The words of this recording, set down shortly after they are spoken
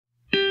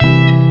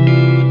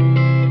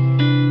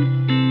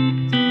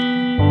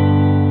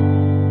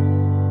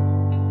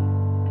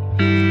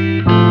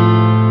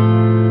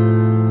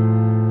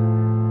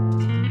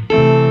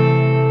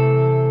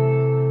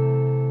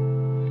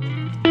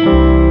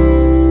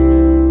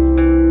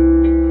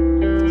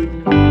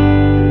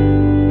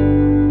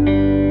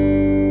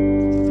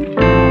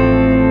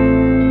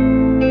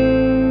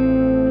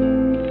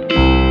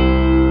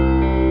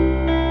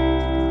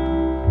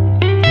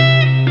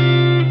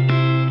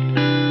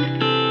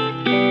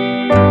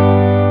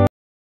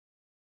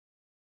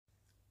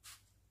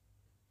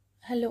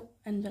Hello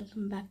and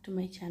welcome back to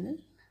my channel.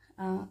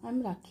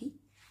 I'm Rakhi,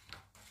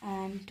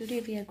 and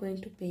today we are going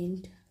to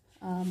paint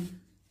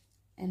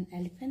an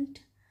elephant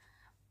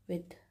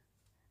with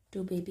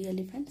two baby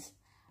elephants.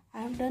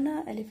 I have done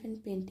an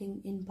elephant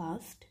painting in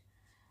past,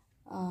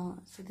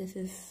 so this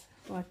is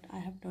what I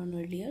have done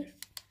earlier.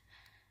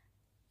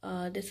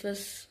 This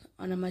was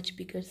on a much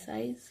bigger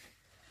size,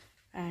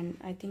 and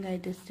I think I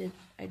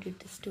did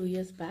this 2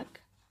 years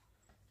back.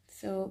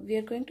 So we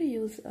are going to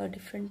use a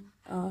different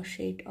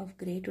shade of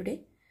gray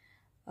today,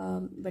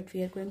 but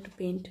we are going to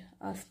paint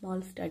a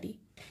small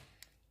study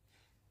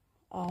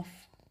of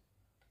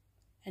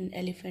an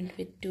elephant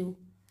with two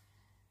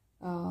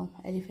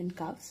elephant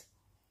calves.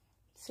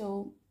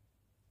 So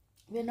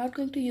we are not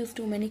going to use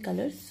too many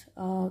colors.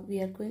 We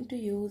are going to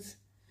use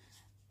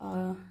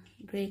a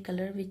gray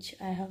color which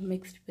I have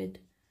mixed with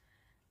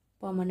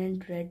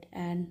permanent red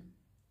and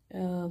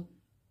green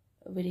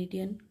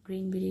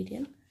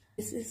viridian.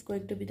 This is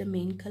going to be the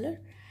main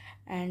color,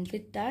 and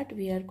with that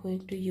we are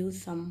going to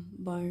use some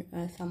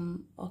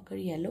ochre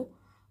yellow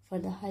for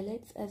the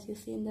highlights, as you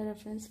see in the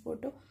reference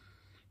photo.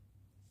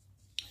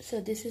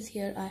 So this is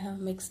here I have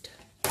mixed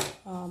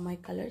my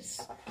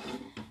colors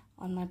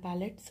on my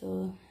palette.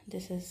 So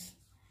this is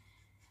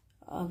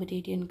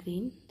viridian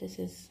green, this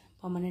is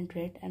permanent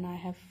red, and I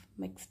have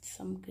mixed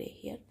some gray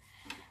here,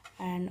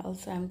 and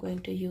also I'm going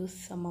to use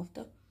some of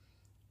the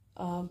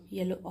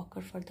yellow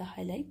ochre for the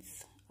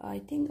highlights. I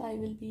think I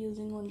will be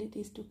using only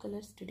these two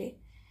colors today.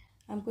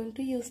 I'm going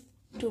to use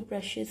 2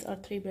 brushes or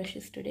 3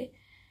 brushes today.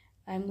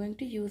 I'm going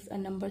to use a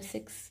number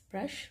 6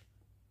 brush,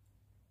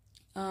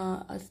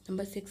 a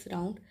number 6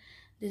 round.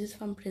 This is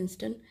from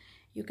Princeton.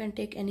 You can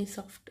take any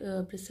soft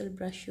bristle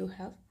brush you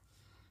have.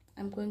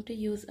 I'm going to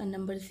use a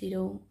number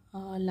 0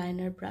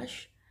 liner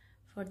brush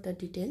for the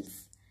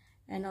details,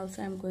 and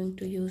also I'm going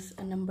to use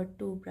a number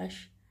 2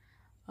 brush.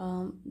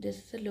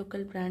 This is a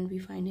local brand we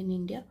find in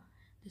India.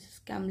 This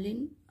is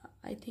Camlin,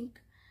 I think,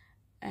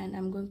 and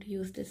I'm going to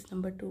use this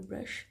number 2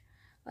 brush.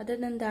 Other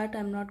than that,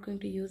 I'm not going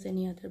to use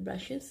any other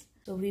brushes.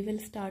 So we will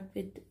start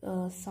with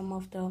some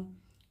of the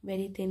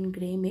very thin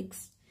gray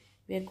mix.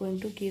 We are going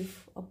to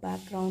give a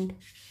background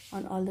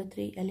on all the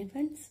 3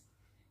 elephants,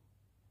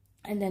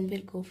 and then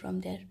we'll go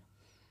from there.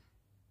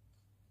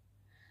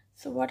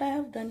 So what I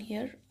have done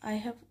here, I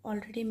have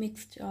already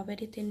mixed a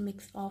very thin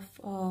mix of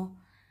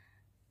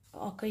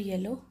ochre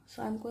yellow.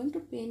 So I'm going to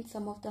paint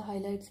some of the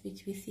highlights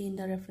which we see in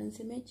the reference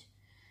image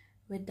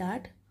with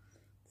that.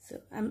 So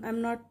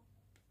I'm not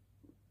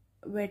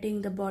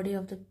wetting the body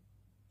of the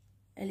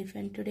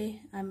elephant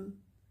today. I'm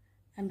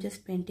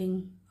just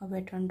painting a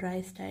wet on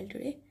dry style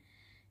today.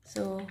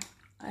 So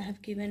I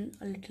have given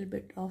a little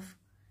bit of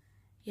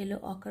yellow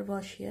ochre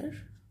wash here,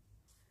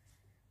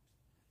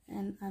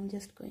 and I'm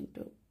just going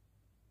to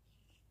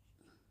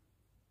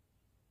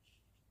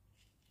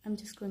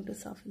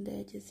soften the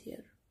edges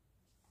here.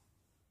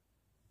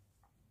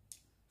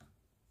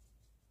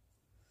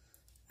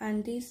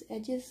 And these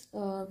edges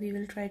we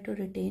will try to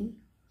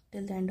retain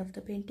till the end of the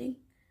painting,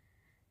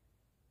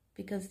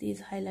 because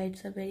these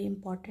highlights are very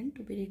important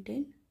to be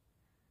retained.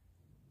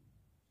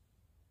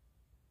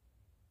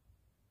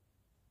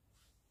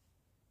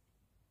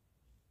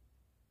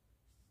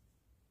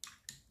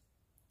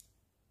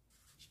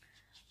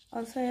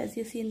 Also, as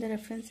you see in the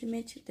reference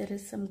image, there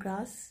is some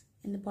grass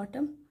in the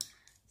bottom.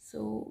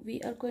 So we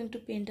are going to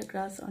paint the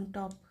grass on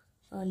top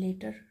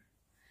later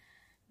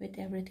with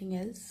everything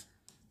else.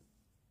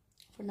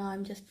 For now,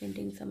 I'm just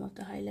painting some of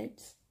the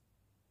highlights.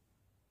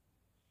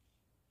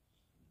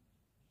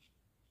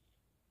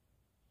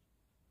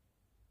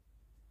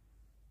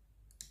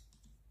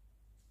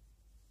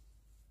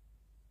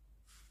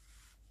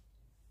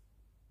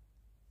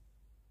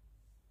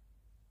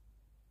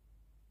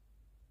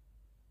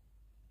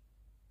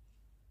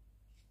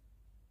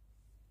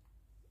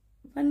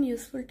 One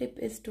useful tip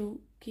is to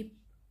keep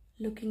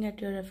looking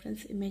at your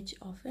reference image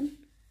often,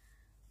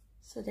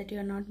 so that you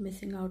are not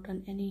missing out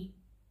on any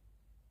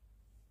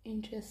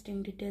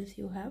interesting details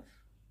you have.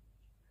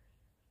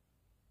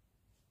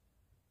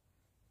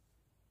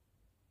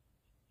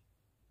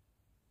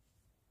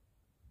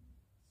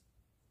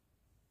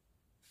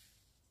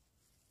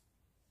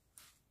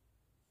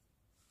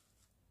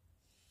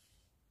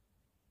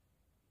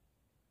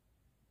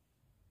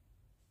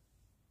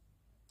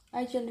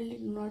 I generally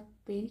do not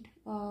paint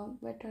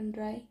wet and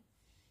dry,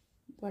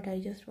 but I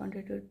just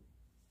wanted to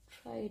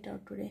try it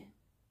out today.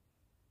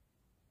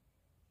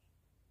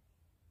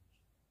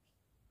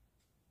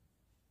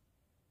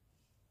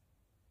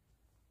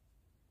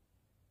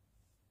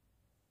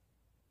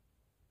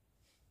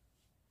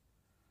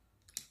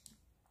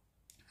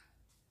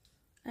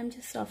 I'm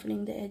just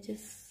softening the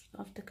edges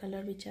of the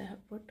color which I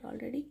have put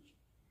already.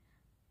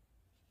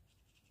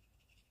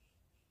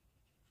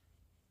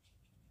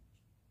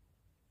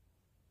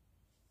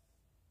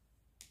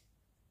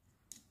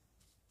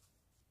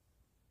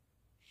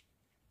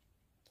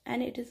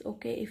 And it is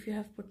okay if you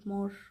have put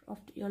more of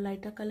your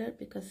lighter color,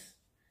 because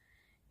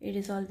it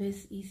is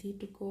always easy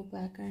to go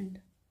back and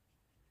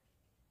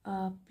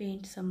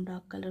paint some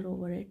dark color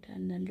over it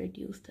and then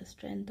reduce the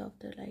strength of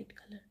the light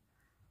color.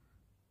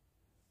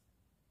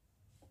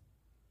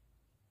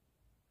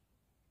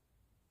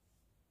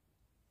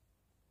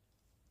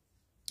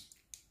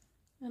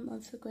 I'm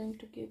also going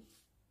to give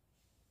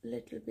a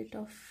little bit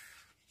of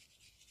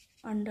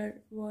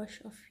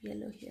underwash of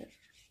yellow here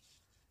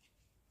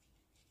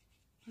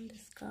on the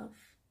scarf.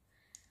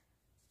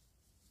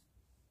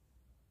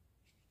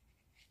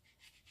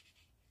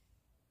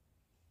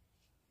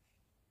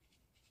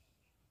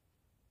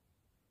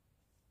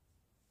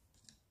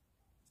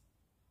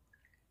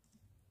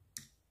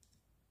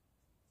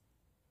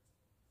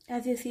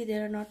 As you see,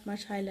 there are not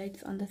much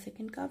highlights on the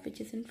second calf, which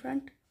is in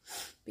front,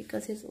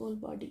 because his whole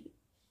body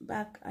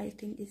back, I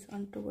think, is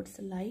on towards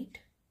the light.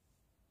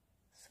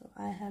 So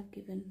I have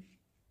given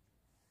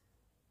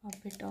a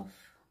bit of.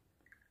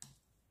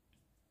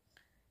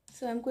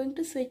 So I'm going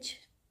to switch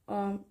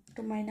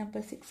to my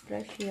number 6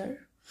 brush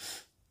here,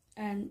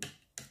 and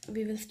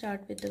we will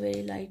start with the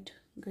very light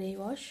gray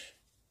wash.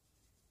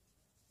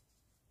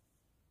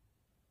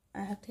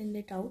 I have thinned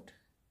it out.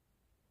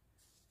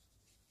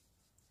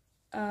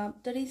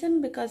 The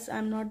reason because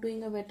I'm not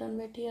doing a wet on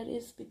wet here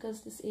is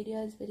because this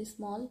area is very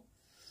small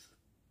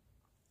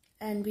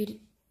and we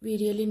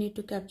really need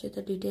to capture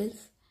the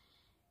details.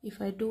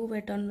 If I do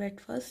wet on wet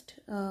first,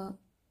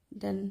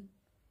 then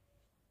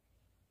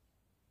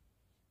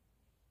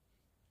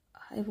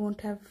I will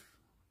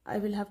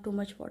have too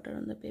much water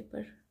on the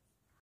paper.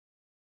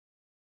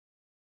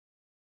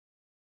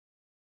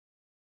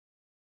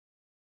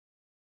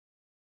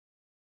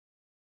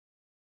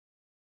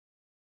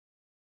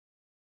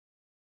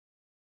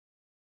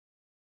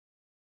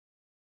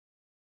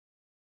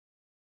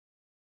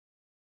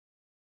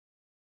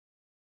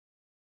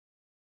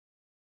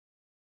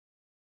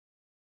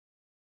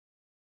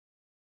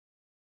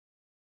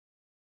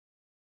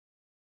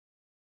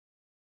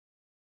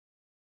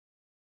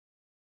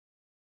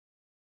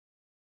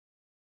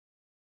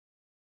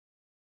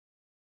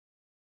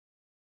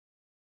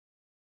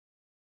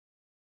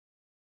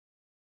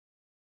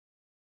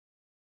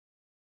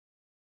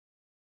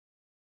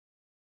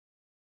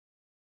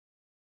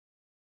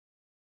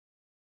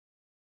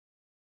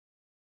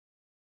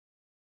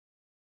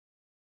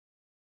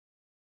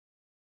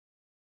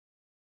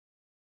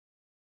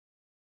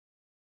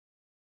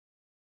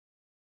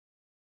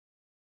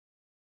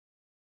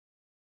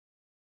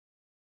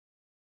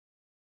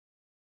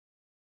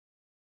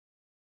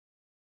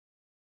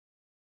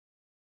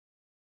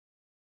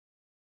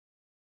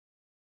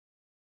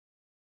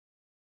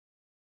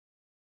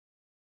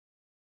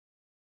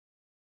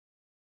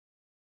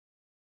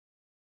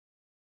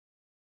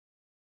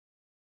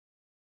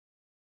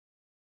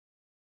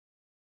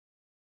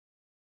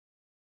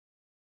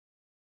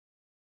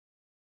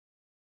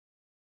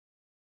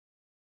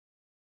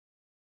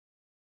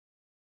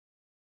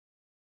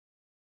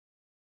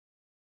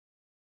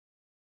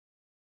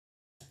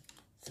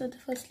 So the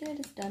first layer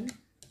is done.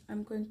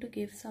 I'm going to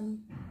give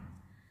some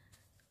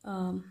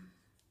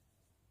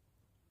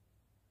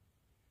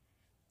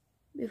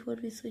before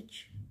we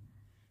switch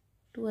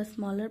to a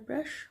smaller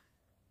brush.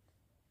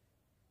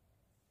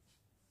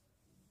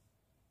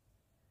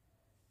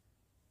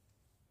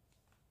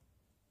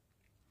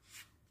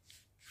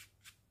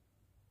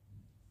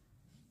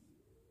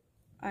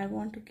 I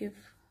want to give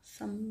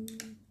some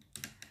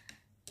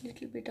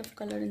little bit of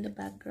color in the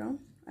background.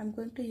 I'm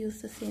going to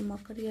use the same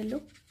ochre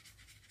yellow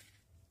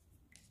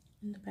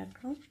in the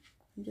background.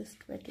 I'm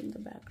just wetting the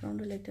background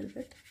a little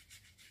bit.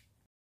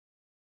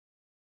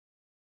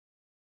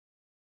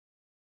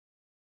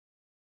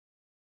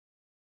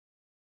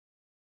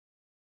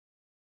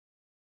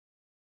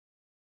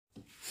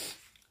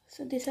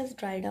 So this has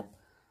dried up.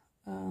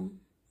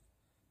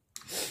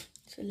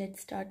 So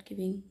let's start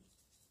giving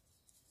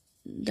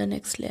the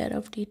next layer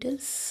of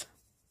details.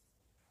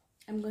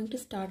 I'm going to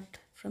start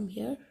from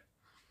here.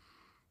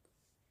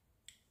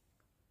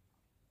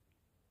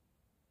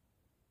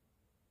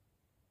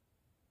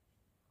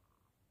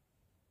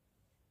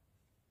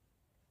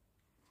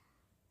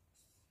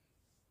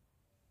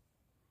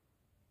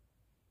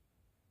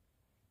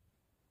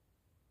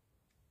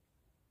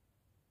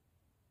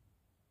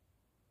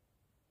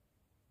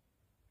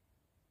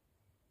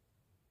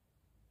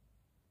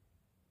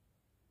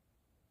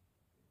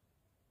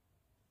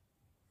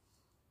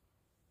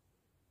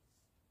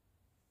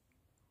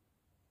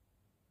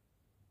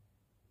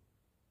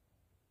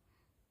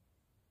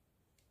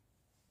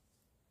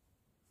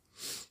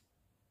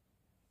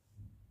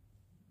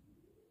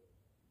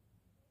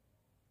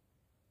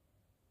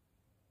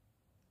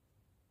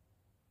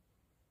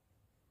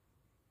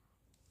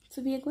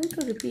 So we are going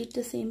to repeat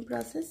the same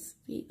process.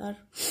 We are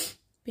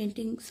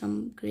painting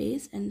some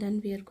grays and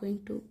then we are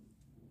going to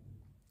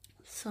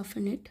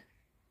soften it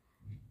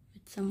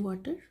with some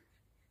water.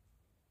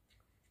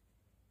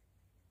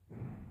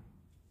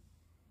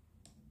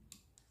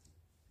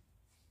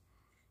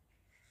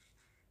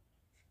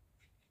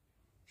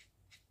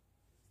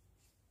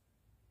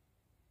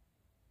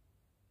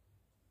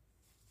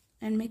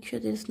 And make sure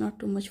there is not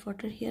too much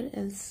water here,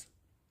 else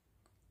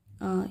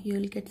you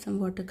will get some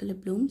watercolor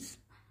blooms.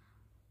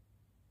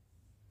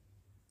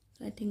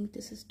 So I think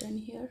this is done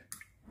here.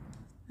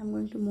 I'm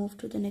going to move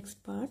to the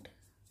next part.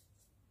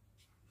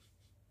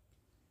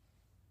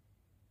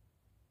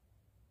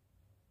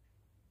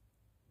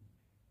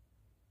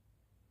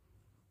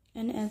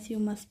 And as you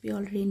must be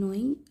already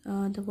knowing,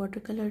 the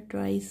watercolor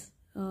dries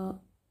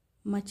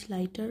much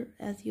lighter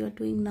as you are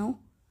doing now,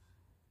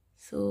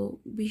 so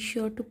be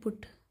sure to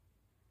put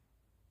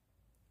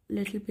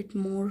little bit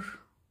more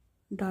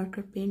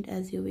darker paint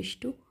as you wish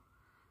to.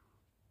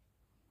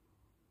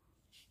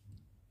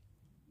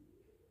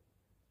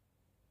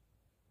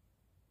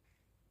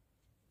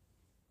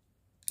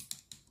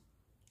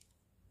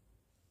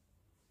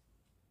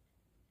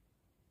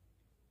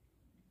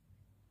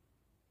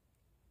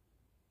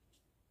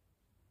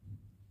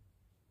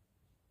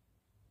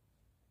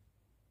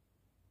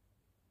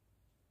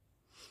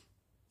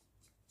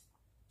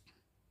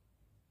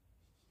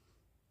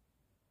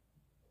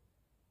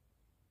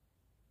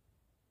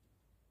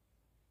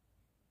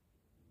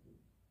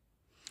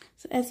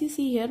 So as you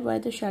see here, why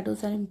the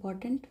shadows are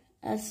important,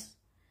 as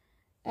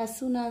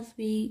soon as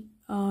we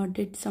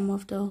did some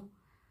of the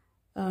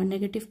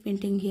negative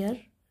painting here,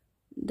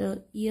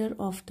 the ear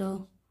of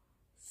the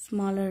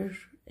smaller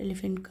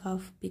elephant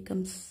calf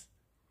becomes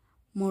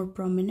more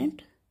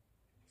prominent.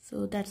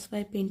 So that's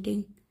why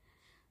painting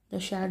the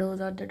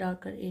shadows or the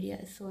darker area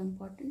is so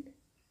important.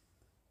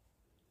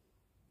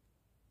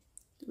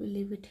 We'll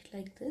leave it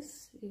like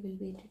this. We will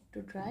wait it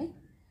to dry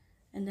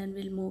and then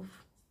we'll move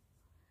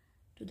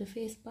to the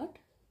face part.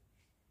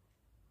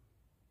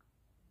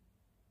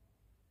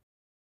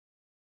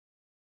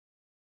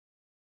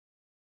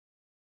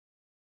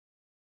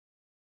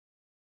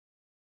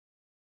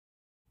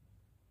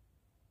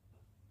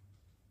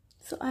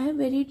 So I have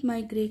varied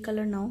my gray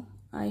color now.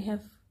 I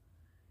have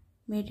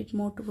made it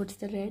more towards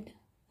the red.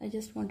 I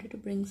just wanted to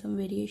bring some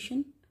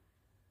variation.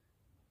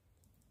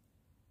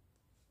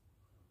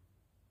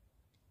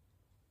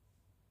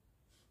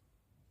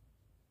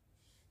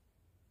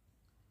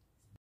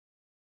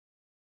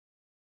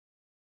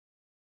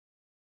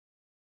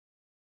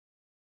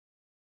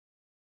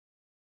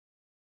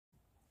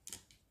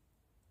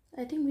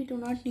 I think we do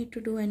not need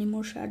to do any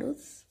more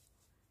shadows.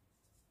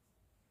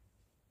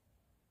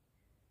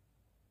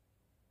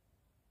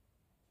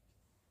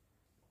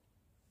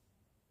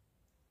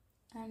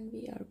 And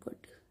we are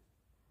good.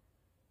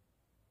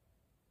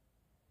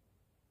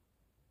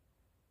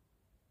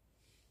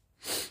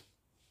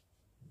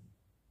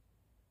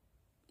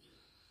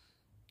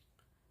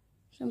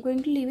 So I'm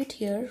going to leave it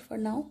here for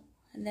now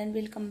and then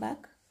we'll come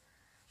back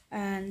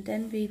and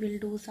then we will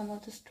do some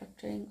of the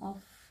structuring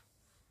of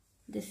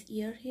this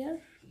ear here.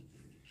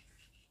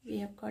 We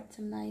have got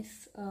some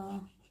nice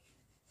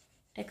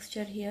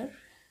texture here.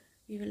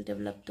 We will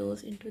develop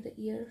those into the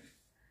ear,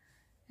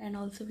 and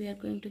also we are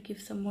going to give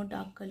some more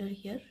dark color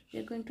here. We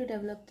are going to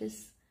develop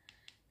this,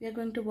 we are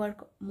going to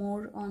work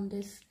more on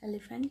this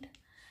elephant.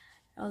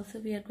 Also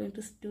we are going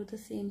to do the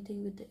same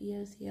thing with the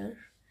ears here.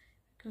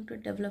 We're going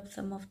to develop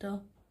some of the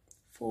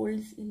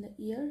folds in the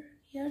ear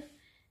here.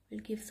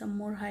 We'll give some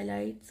more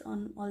highlights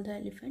on all the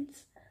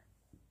elephants.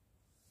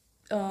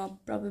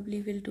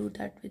 Probably we'll do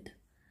that with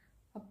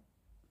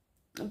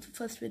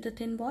first with the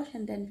thin wash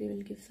and then we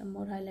will give some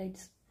more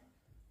highlights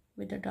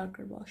with the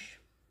darker wash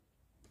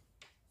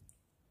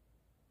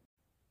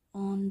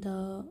on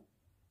the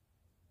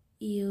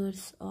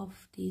ears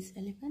of these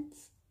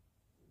elephants.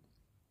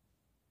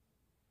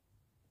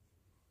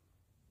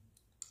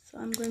 So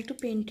I'm going to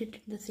paint it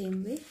in the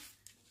same way.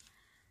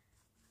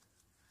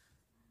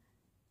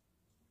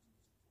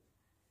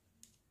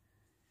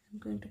 I'm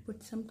going to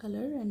put some color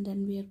and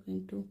then we are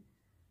going to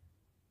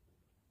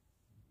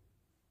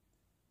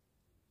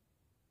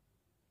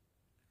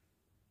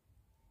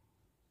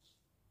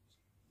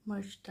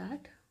merge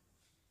that.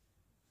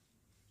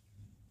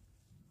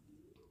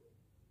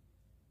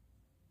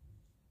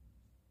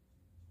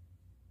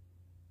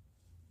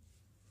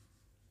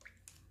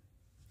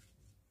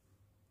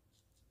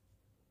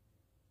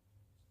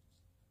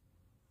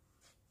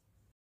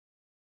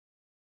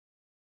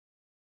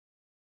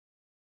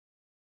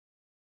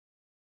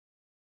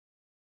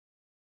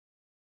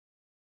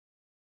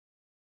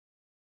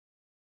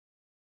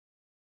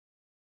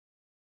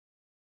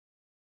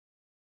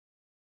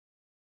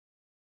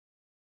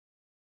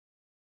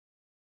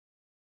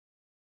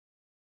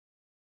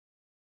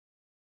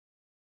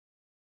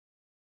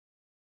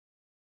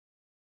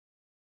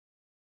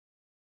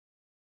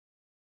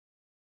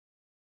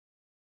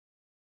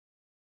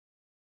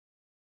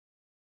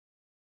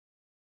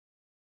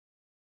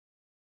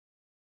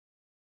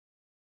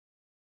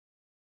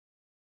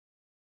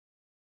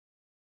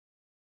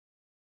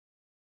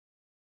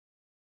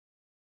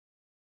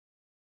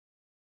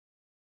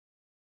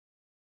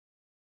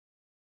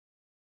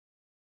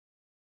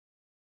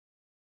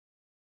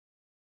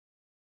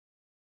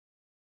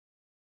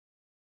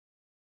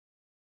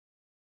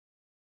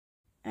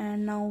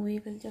 And now we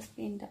will just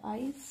paint the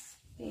eyes,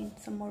 paint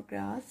some more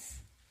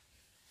grass,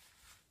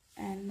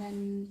 and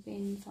then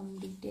paint some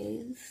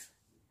details,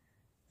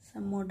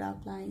 some more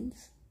dark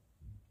lines,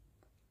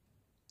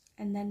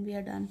 and then we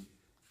are done.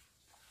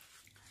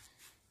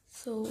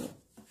 So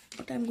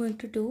what I'm going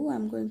to do,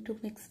 I'm going to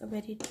mix a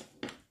very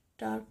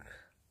dark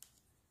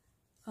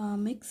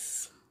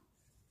mix,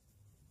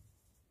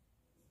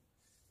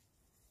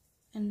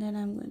 and then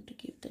I'm going to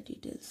give the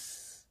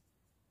details.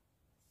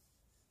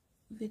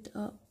 with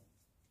a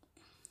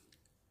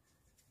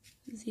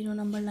 0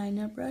 number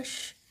liner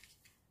brush.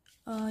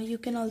 You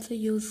can also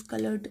use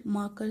colored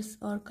markers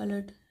or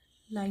colored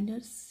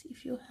liners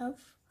if you have.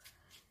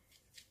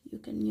 You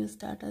can use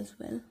that as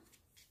well.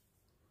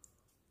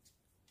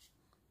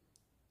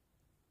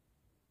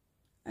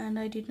 And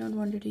I did not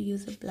want to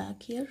use a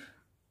black here,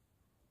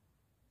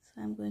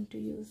 so I'm going to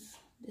use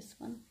this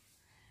one,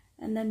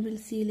 and then we'll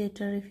see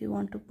later if you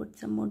want to put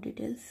some more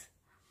details.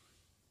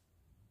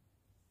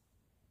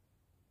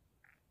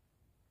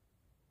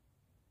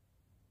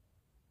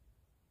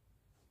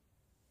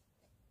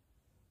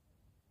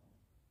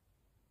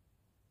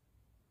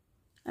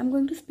 I'm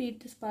going to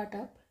speed this part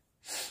up,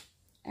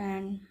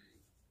 and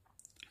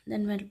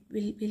then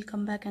we'll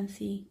come back and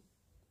see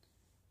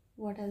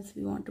what else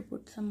we want to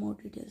put some more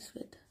details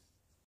with.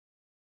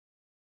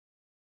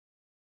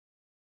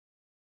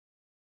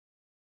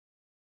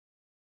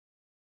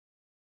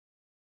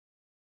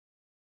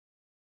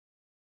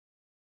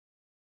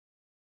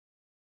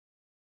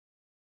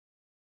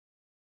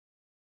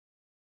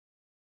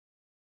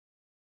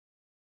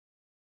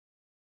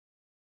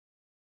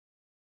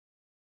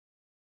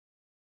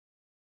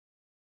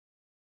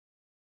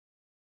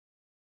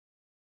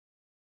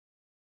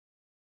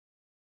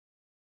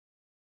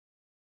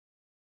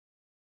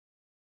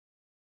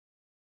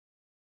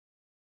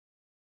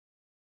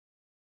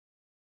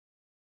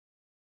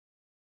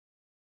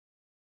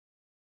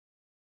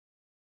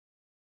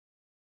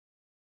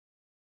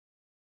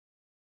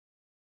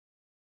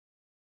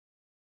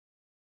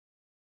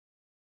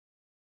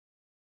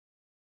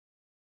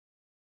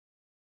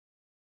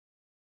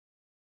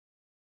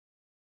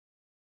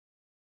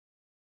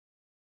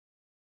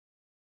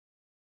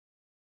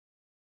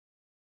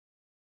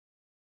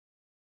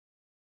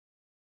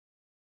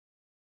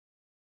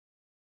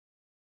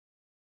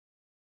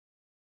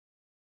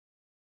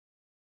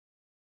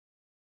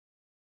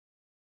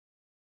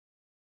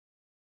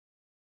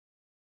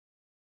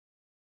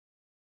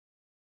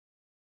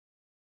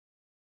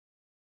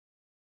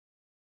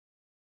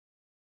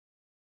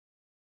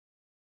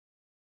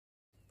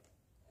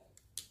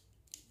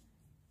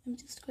 I'm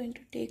just going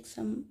to take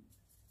some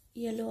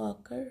yellow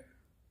ochre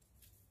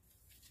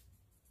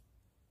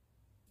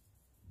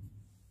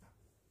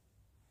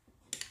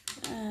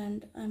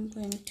and I'm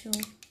going to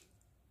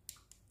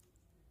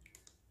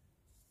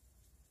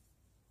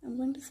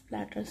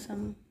splatter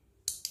some.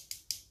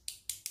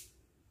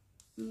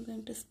 I'm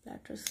going to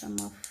splatter some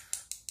of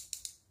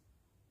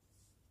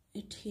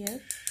it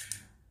here.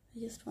 I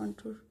just want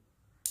to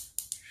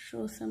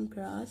show some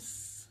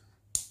grass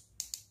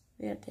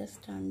where they're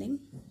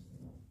standing.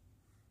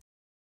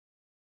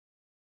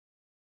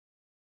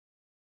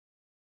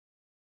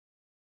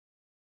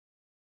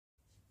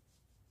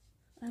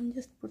 I'm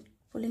just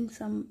pulling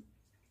some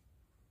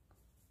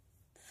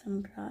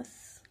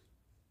grass.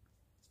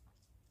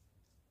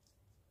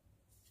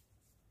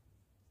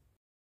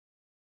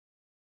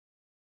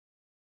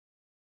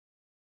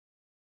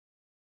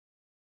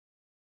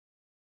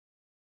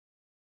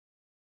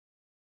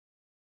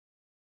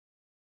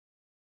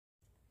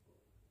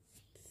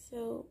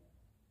 So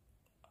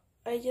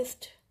I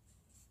just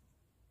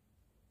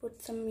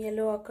put some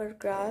yellow ochre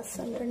grass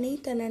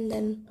underneath, and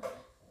then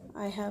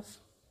I have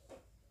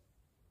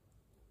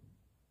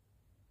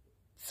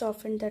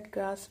softened that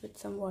grass with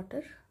some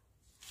water,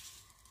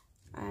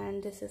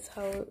 and this is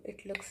how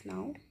it looks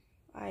now.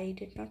 I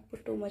did not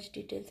put too much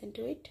details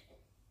into it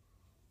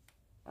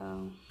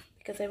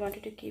because I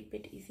wanted to keep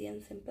it easy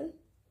and simple.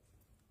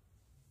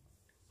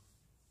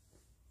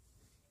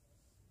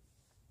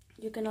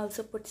 You can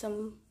also put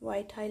some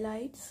white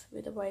highlights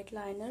with a white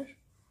liner.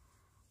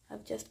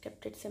 I've just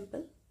kept it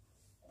simple.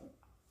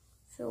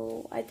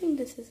 So I think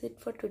this is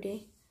it for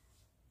today,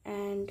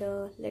 and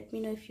let me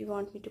know if you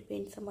want me to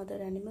paint some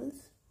other animals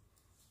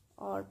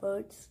or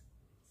birds.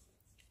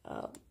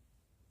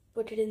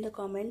 Put it in the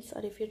comments,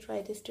 or if you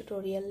try this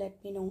tutorial,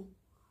 let me know.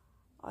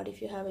 Or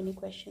if you have any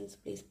questions,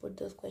 please put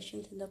those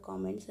questions in the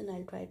comments and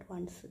I'll try to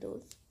answer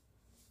those.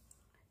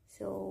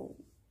 So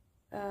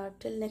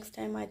till next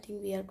time, I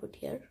think we are good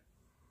here.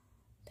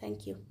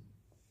 Thank you.